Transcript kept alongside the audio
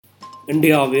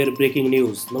India aware breaking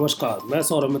news. नमस्कार, मैं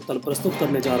सौरभ मित्तल प्रस्तुत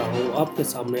करने जा रहा हूं आपके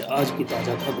सामने आज की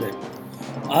ताज़ा खबरें।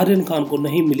 आर्यन खान को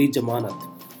नहीं मिली जमानत।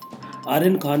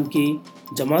 आर्यन खान की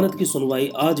जमानत की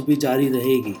सुनवाई आज भी जारी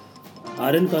रहेगी।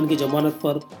 आर्यन खान की जमानत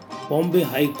पर बॉम्बे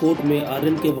हाई कोर्ट में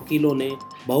आर्यन के वकीलों ने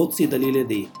बहुत सी दलीलें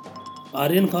दी।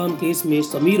 आर्यन खान केस में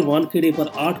समीर वानखेड़े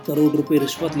पर 8 करोड़ रुपए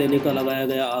रिश्वत लेने का लगाया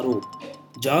गया आरोप।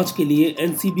 जांच के लिए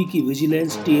एनसीबी की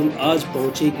विजिलेंस टीम आज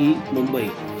पहुंचेगी मुंबई।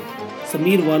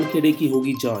 समीर वानखेड़े की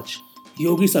होगी जांच।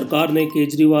 योगी सरकार ने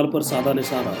केजरीवाल पर साधा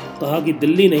निशाना, कहा कि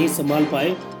दिल्ली नहीं संभाल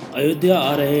पाए, अयोध्या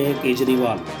आ रहे हैं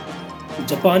केजरीवाल।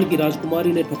 जापान की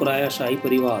राजकुमारी ने ठुकराया शाही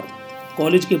परिवार,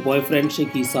 कॉलेज के बॉयफ्रेंड से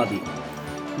की शादी।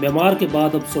 म्यांमार के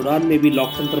बाद अब सूडान में भी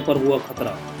लोकतंत्र पर हुआ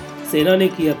खतरा, सेना ने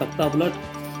किया तख्तापलट,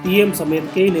 पीएम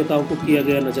समेत कई नेताओं को किया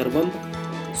गया नजरबंद।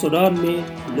 सूडान में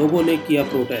लोगों ने किया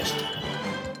प्रोटेस्ट।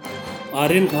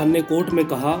 आर्यन खान ने कोर्ट में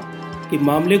कहा कि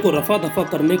मामले को रफा दफा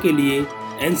करने के लिए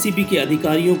एनसीबी के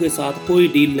अधिकारियों के साथ कोई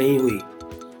डील नहीं हुई।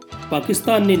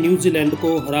 पाकिस्तान ने न्यूजीलैंड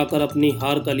को हराकर अपनी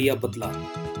हार का लिया बदला।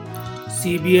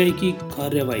 सीबीआई की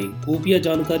कार्रवाई। खुफिया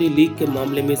जानकारी लीक के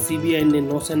मामले में सीबीआई ने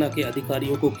नौसेना के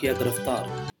अधिकारियों को किया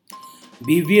गिरफ्तार।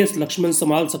 वीवीएस लक्ष्मण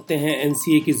संभाल सकते हैं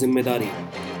एनसीए की जिम्मेदारी।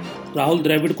 राहुल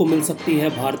द्रविड़ को मिल सकती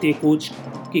है भारतीय कोच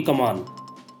की कमान।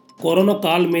 कोरोना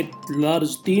काल में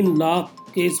 3 लाख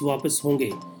केस वापस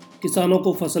होंगे, किसानों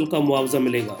को फसल का मुआवजा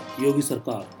मिलेगा, योगी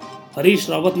सरकार। हरीश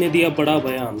रावत ने दिया बड़ा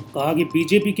बयान, कहा कि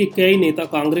बीजेपी के कई नेता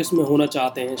कांग्रेस में होना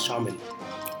चाहते हैं शामिल।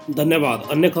 धन्यवाद।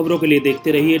 अन्य खबरों के लिए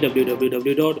देखते रहिए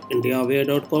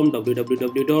www.indiaaware.com,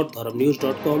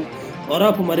 www.dharamnews.com और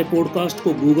आप हमारे पॉडकास्ट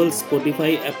को गूगल,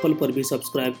 स्पॉटिफाई, एप्पल पर भी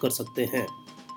सब्सक्राइब कर सकते हैं।